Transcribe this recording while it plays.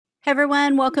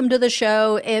Everyone, welcome to the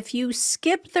show. If you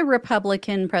skipped the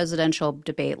Republican presidential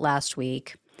debate last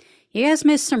week, you guys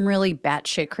missed some really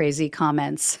batshit crazy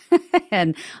comments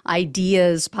and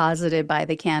ideas posited by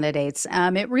the candidates.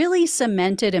 It really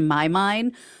cemented in my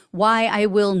mind why I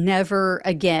will never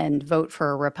again vote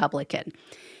for a Republican.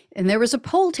 And there was a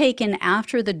poll taken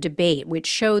after the debate which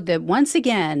showed that once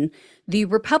again, the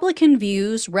Republican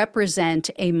views represent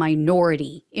a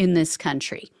minority in this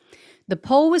country. The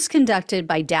poll was conducted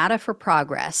by Data for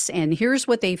Progress, and here's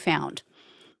what they found.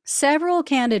 Several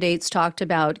candidates talked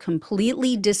about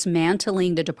completely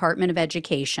dismantling the Department of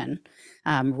Education.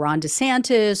 Ron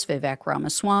DeSantis, Vivek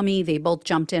Ramaswamy, they both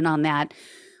jumped in on that.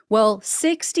 Well,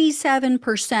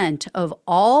 67% of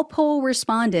all poll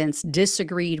respondents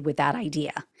disagreed with that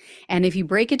idea. And if you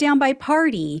break it down by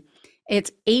party,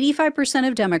 it's 85%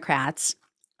 of Democrats,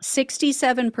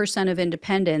 67% of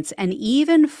independents, and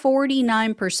even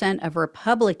 49% of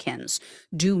Republicans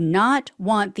do not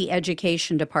want the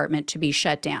education department to be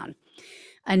shut down.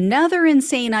 Another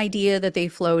insane idea that they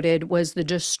floated was the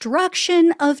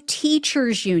destruction of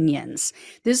teachers' unions.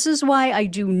 This is why I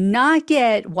do not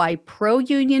get why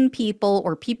pro-union people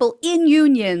or people in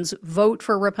unions vote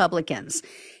for Republicans.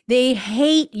 They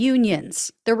hate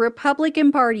unions. The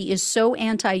Republican Party is so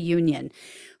anti-union.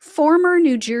 Former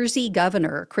New Jersey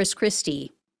Governor Chris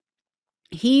Christie,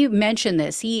 he mentioned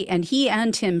this. He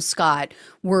and Tim Scott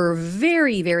were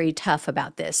very, very tough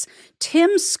about this.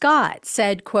 Tim Scott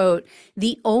said, quote,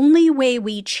 "The only way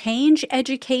we change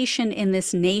education in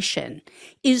this nation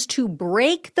is to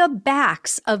break the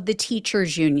backs of the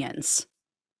teachers' unions."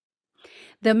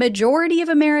 The majority of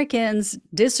Americans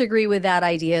disagree with that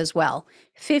idea as well.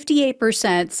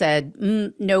 58% said,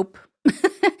 nope.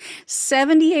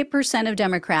 78% of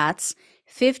Democrats,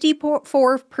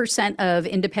 54% of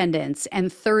independents,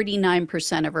 and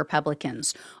 39% of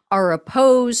Republicans are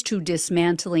opposed to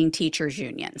dismantling teachers'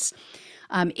 unions.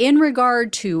 In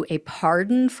regard to a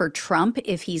pardon for Trump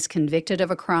if he's convicted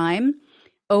of a crime,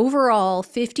 overall,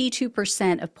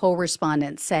 52% of poll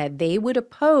respondents said they would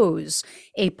oppose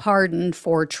a pardon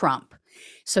for Trump.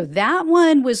 So that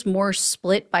one was more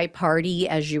split by party,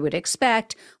 as you would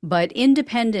expect, but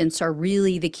independents are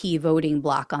really the key voting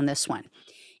bloc on this one.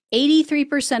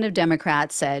 83% of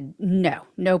Democrats said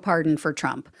no pardon for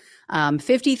Trump.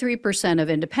 53% of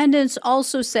independents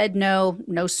also said no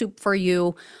soup for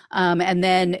you. And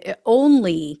then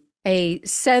only a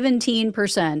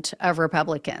 17% of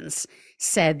Republicans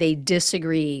said they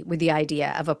disagree with the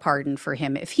idea of a pardon for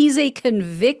him if he's a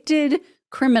convicted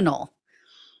criminal.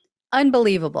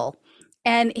 Unbelievable.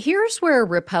 And here's where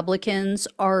Republicans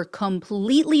are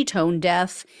completely tone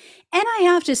deaf. And I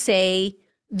have to say,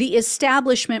 the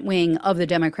establishment wing of the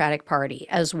Democratic Party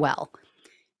as well.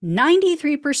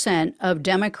 93% of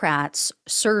Democrats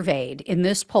surveyed in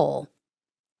this poll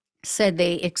said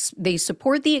they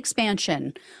support the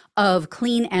expansion of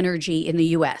clean energy in the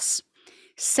U.S.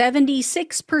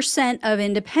 76% of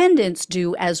independents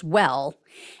do as well.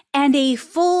 And a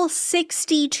full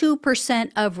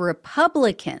 62% of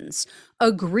Republicans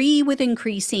agree with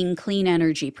increasing clean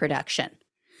energy production.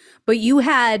 But you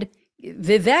had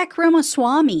Vivek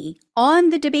Ramaswamy on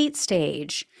the debate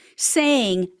stage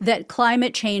saying that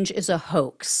climate change is a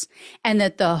hoax and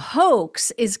that the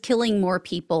hoax is killing more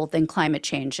people than climate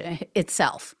change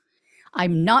itself.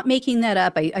 I'm not making that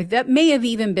up. That may have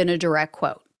even been a direct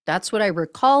quote. That's what I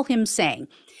recall him saying.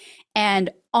 And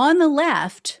on the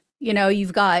left, you know,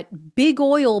 you've got big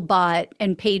oil bought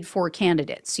and paid for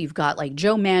candidates. You've got like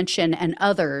Joe Manchin and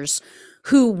others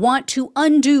who want to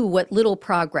undo what little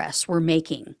progress we're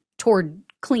making toward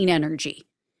clean energy.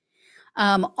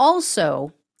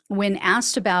 Also, when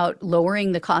asked about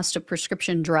lowering the cost of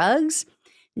prescription drugs,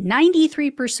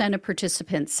 93% of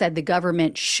participants said the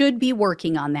government should be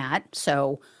working on that.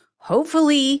 So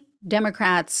hopefully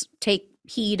Democrats take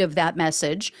heed of that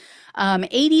message.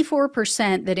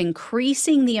 84% that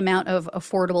increasing the amount of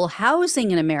affordable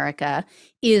housing in America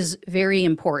is very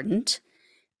important.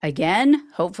 Again,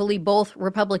 hopefully both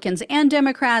Republicans and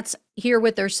Democrats hear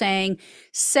what they're saying.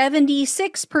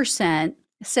 76%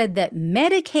 said that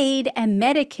Medicaid and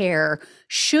Medicare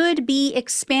should be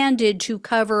expanded to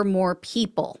cover more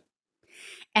people.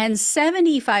 And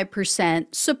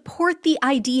 75% support the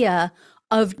idea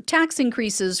of tax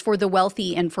increases for the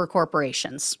wealthy and for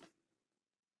corporations.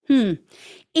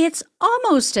 It's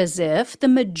almost as if the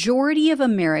majority of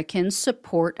Americans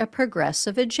support a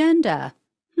progressive agenda.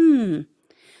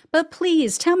 But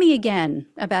please tell me again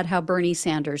about how Bernie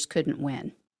Sanders couldn't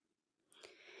win.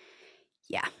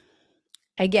 Yeah.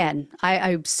 Again,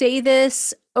 I say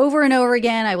this over and over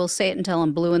again. I will say it until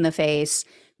I'm blue in the face.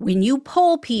 When you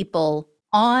poll people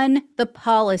on the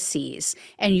policies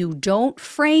and you don't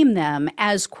frame them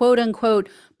as quote unquote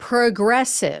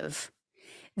progressive,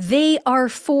 they are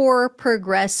for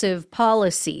progressive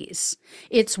policies.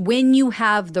 It's when you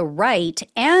have the right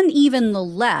and even the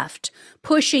left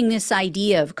pushing this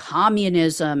idea of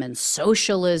communism and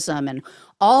socialism and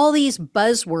all these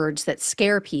buzzwords that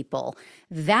scare people,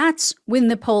 that's when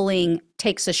the polling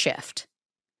takes a shift.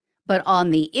 But on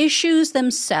the issues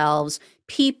themselves,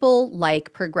 people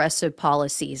like progressive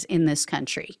policies in this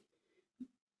country,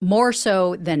 more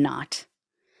so than not.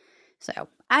 So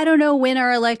I don't know when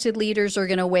our elected leaders are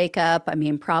going to wake up. I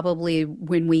mean, probably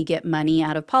when we get money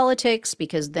out of politics,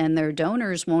 because then their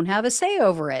donors won't have a say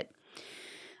over it.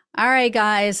 All right,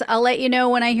 guys, I'll let you know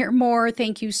when I hear more.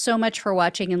 Thank you so much for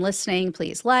watching and listening.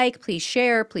 Please like, please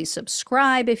share, please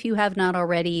subscribe if you have not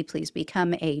already. Please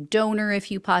become a donor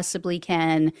if you possibly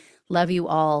can. Love you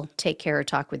all. Take care.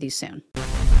 Talk with you soon.